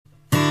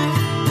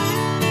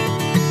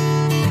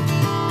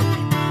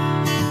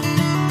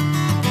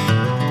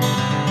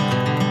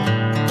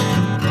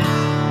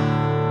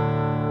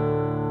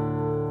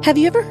Have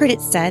you ever heard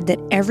it said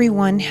that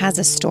everyone has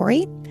a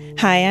story?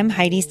 Hi, I'm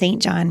Heidi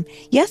St. John.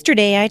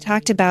 Yesterday, I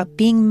talked about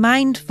being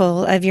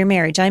mindful of your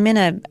marriage. I'm in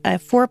a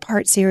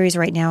 4-part series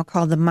right now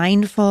called The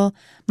Mindful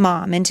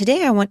Mom. And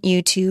today I want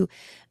you to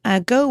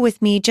go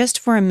with me just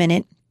for a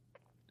minute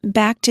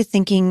back to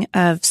thinking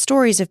of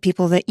stories of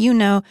people that you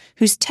know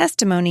whose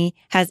testimony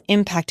has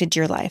impacted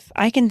your life.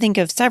 I can think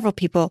of several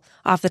people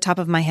off the top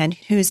of my head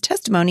whose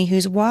testimony,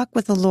 whose walk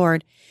with the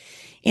Lord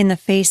in the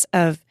face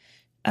of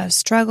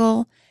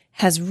struggle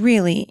has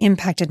really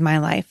impacted my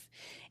life.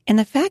 And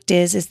the fact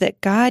is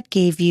that God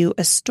gave you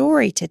a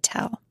story to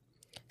tell.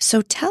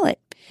 So tell it.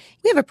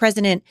 We have a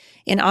president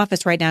in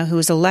office right now who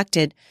is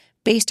elected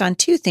based on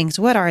 2 things.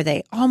 What are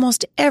they?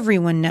 Almost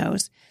everyone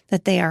knows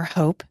that they are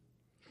hope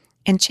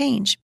and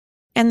change.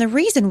 And the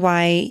reason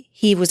why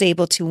he was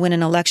able to win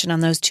an election on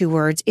those 2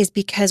 words is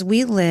because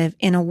we live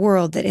in a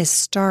world that is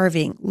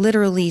starving,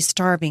 literally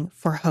starving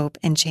for hope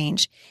and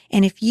change.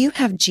 And if you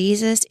have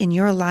Jesus in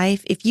your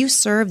life, if you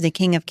serve the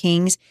King of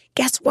Kings,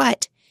 guess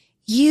what?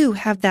 You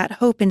have that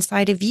hope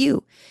inside of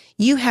you.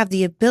 You have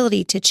the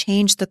ability to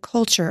change the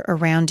culture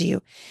around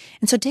you.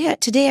 And so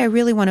today I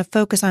really want to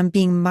focus on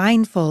being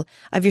mindful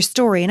of your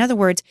story. In other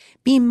words,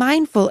 be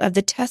mindful of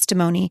the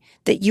testimony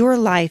that your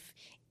life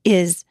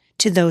is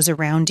to those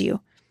around you.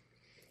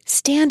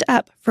 Stand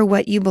up for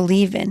what you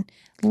believe in.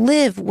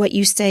 Live what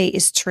you say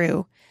is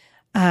true.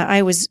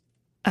 I was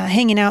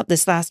hanging out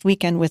this last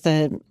weekend with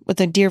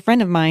a dear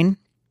friend of mine,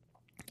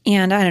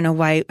 and I don't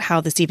know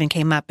how this even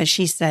came up, but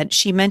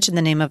she mentioned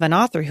the name of an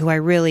author who I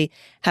really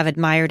have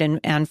admired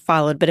and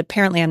followed, but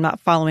apparently I'm not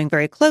following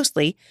very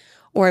closely,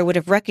 or I would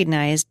have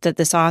recognized that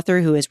this author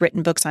who has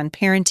written books on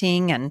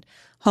parenting and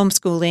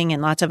homeschooling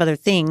and lots of other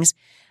things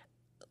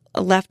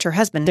left her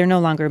husband. They're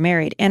no longer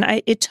married. And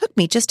it took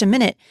me just a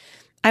minute.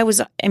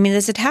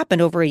 This had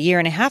happened over 1.5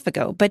 years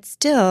ago, but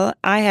still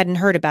I hadn't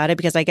heard about it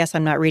because I guess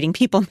I'm not reading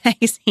People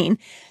magazine.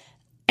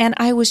 And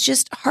I was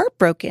just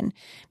heartbroken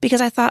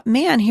because I thought,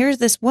 man, here's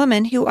this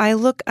woman who I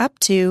look up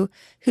to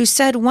who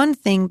said one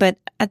thing, but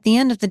at the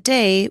end of the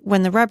day,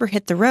 when the rubber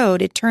hit the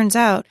road, it turns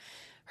out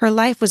her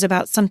life was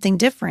about something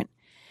different.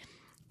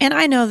 And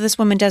I know this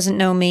woman doesn't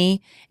know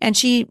me, and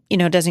she,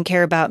 doesn't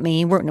care about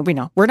me. We're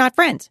not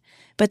friends.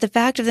 But the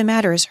fact of the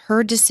matter is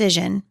her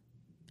decision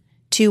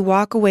to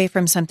walk away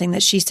from something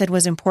that she said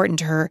was important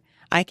to her,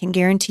 I can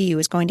guarantee you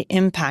is going to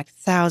impact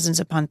thousands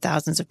upon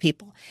thousands of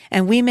people.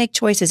 And we make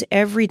choices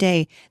every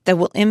day that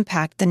will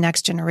impact the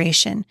next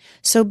generation.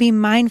 So be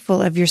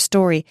mindful of your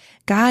story.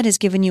 God has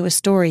given you a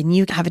story, and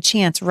you have a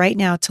chance right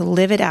now to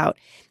live it out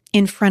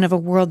in front of a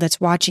world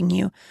that's watching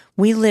you.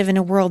 We live in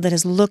a world that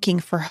is looking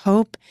for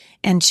hope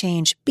and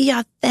change. Be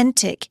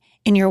authentic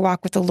in your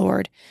walk with the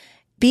Lord.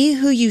 Be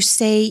who you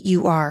say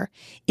you are.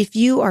 If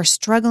you are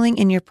struggling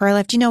in your prayer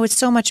life, it's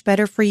so much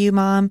better for you,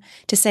 Mom,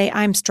 to say,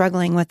 I'm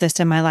struggling with this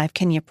in my life.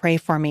 Can you pray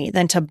for me?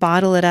 Than to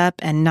bottle it up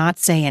and not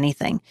say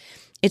anything.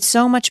 It's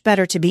so much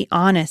better to be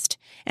honest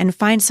and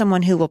find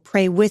someone who will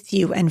pray with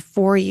you and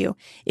for you.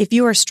 If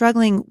you are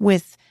struggling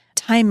with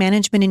time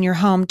management in your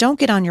home, don't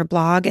get on your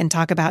blog and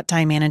talk about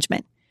time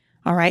management.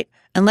 All right?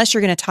 Unless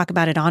you're going to talk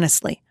about it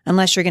honestly,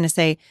 unless you're going to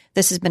say,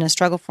 this has been a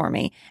struggle for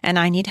me and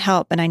I need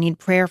help and I need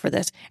prayer for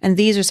this. And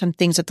these are some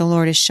things that the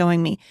Lord is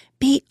showing me.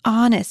 Be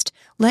honest.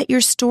 Let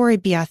your story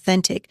be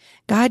authentic.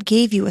 God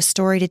gave you a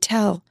story to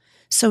tell.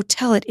 So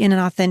tell it in an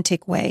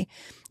authentic way.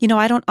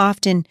 I don't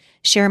often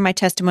share my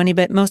testimony,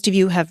 but most of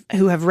you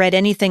who have read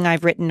anything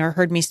I've written or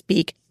heard me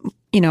speak,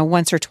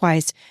 once or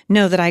twice,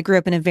 know that I grew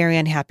up in a very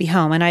unhappy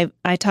home. And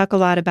I talk a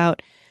lot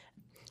about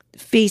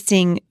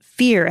facing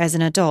fear as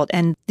an adult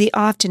and the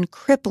often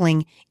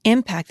crippling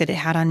impact that it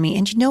had on me.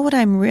 And you know what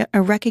I'm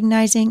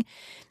recognizing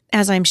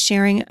as I'm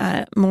sharing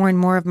more and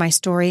more of my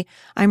story?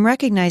 I'm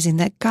recognizing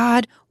that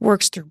God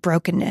works through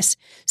brokenness.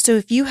 So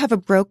if you have a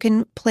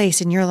broken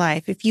place in your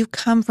life, if you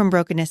come from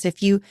brokenness,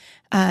 if you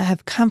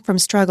have come from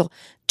struggle,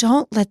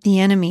 don't let the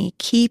enemy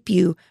keep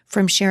you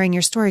from sharing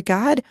your story.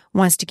 God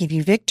wants to give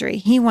you victory.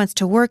 He wants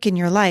to work in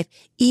your life,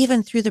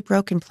 even through the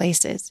broken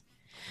places.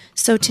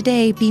 So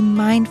today, be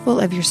mindful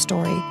of your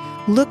story.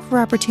 Look for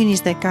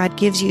opportunities that God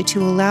gives you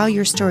to allow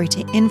your story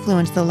to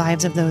influence the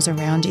lives of those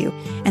around you,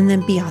 and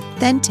then be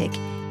authentic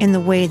in the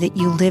way that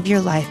you live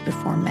your life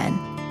before men.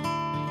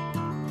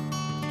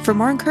 For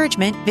more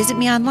encouragement, visit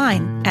me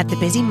online at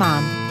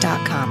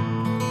thebusymom.com.